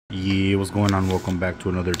Yeah, what's going on? Welcome back to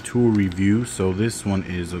another tool review. So this one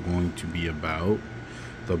is going to be about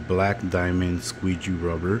the Black Diamond Squeegee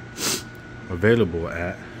rubber, available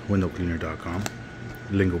at windowcleaner.com.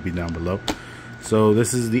 Link will be down below. So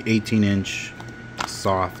this is the 18-inch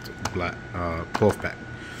soft black 12 pack.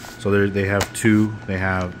 So they have two. They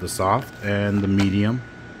have the soft and the medium.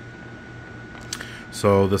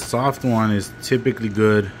 So the soft one is typically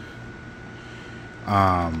good.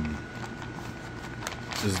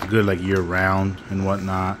 Is good like year round and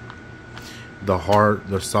whatnot. The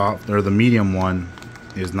soft or the medium one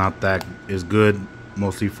is not that is good,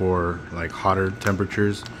 mostly for like hotter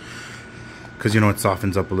temperatures, because it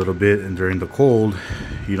softens up a little bit, and during the cold,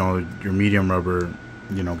 your medium rubber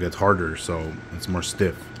gets harder, so it's more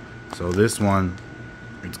stiff. So this one,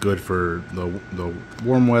 it's good for the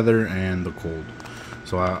warm weather and the cold.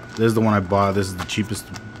 So this is the one I bought. This is the cheapest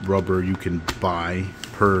rubber you can buy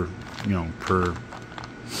per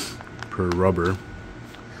rubber.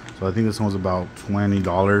 So I think this one's about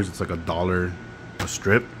 $20. It's like $1 a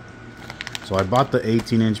strip. So I bought the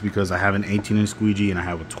 18-inch because I have an 18-inch squeegee and I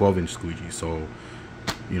have a 12-inch squeegee. So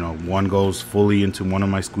one goes fully into one of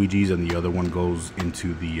my squeegees and the other one goes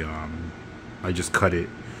into the I just cut it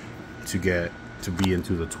to be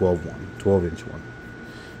into the 12-inch one.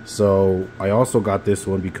 So I also got this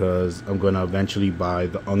one because I'm gonna eventually buy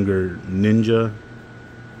the Unger Ninja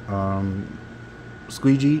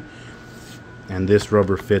squeegee, and this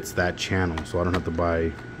rubber fits that channel, so I don't have to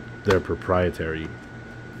buy their proprietary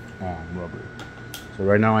rubber. So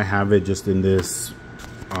right now I have it just in this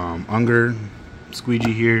Unger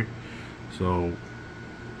squeegee here, so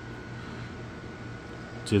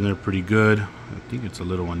it's in there pretty good. I think it's a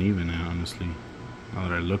little uneven now, honestly, now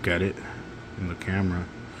that I look at it in the camera.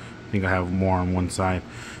 I think I have more on one side,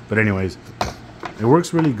 but anyways, it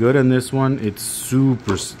works really good in this one. It's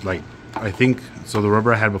super, like, I think so. The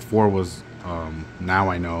rubber I had before was now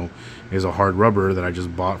I know is a hard rubber that I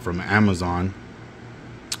just bought from Amazon.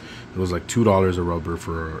 It was like $2 a rubber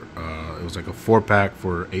for it was like a 4-pack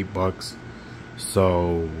for $8.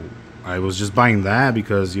 So I was just buying that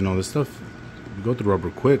because this stuff, you go through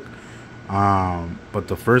rubber quick. But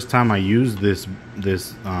the first time I used this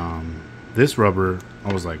rubber,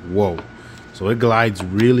 I was like, whoa. So it glides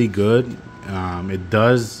really good. It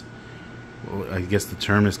does, I guess the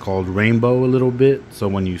term is called rainbow a little bit. So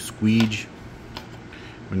when you squeegee,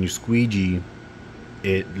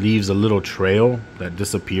 it leaves a little trail that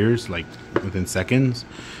disappears like within seconds,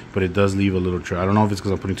 but it does leave a little trail. I don't know if it's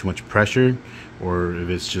because I'm putting too much pressure or if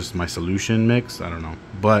it's just my solution mix. I don't know,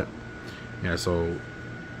 but yeah, so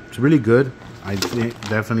it's really good. I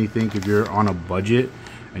definitely think if you're on a budget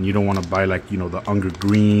and you don't want to buy like the Unger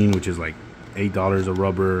Green, which is like $8 a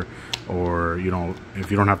rubber, or if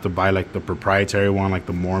you don't have to buy like the proprietary one, like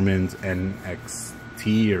the Moerman's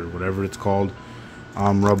NXT or whatever it's called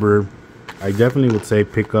rubber, I definitely would say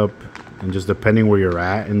pick up, and just depending where you're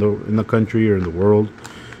at in the country or in the world,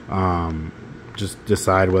 just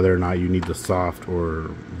decide whether or not you need the soft or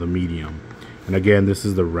the medium. And again, this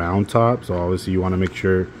is the round top, so obviously you want to make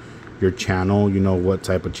sure your channel, what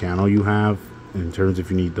type of channel you have in terms if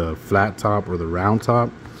you need the flat top or the round top.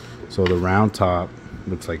 So the round top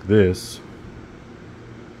looks like this.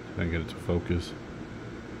 If I can get it to focus.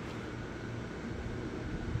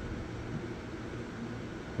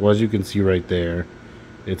 Well, as you can see right there,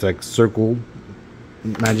 it's like circle.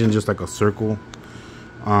 Imagine just like a circle.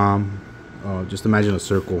 Just imagine a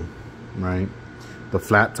circle, right? The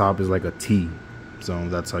flat top is like a T, so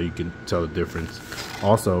that's how you can tell the difference.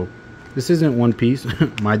 Also, this isn't one piece.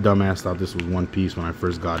 My dumbass thought this was one piece when I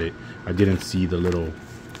first got it. I didn't see the little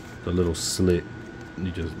slit.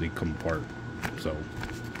 They come apart. So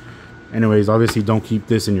anyways, obviously don't keep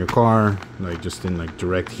this in your car, like just in like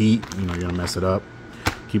direct heat. You're gonna mess it up.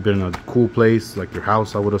 Keep it in a cool place like your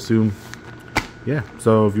house, I would assume. Yeah,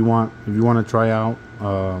 so if you want to try out,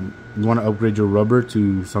 you want to upgrade your rubber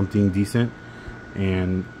to something decent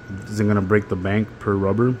and isn't gonna break the bank per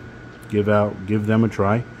rubber, give them a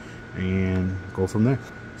try and go from there.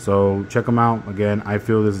 So check them out. Again, I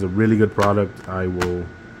feel this is a really good product. I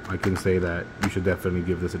can say that you should definitely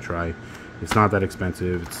give this a try. It's not that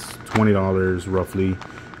expensive. It's $20 roughly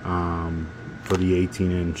for the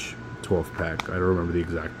 18-inch 12-pack. I don't remember the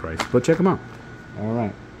exact price, but check them out. All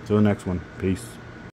right, till the next one. Peace.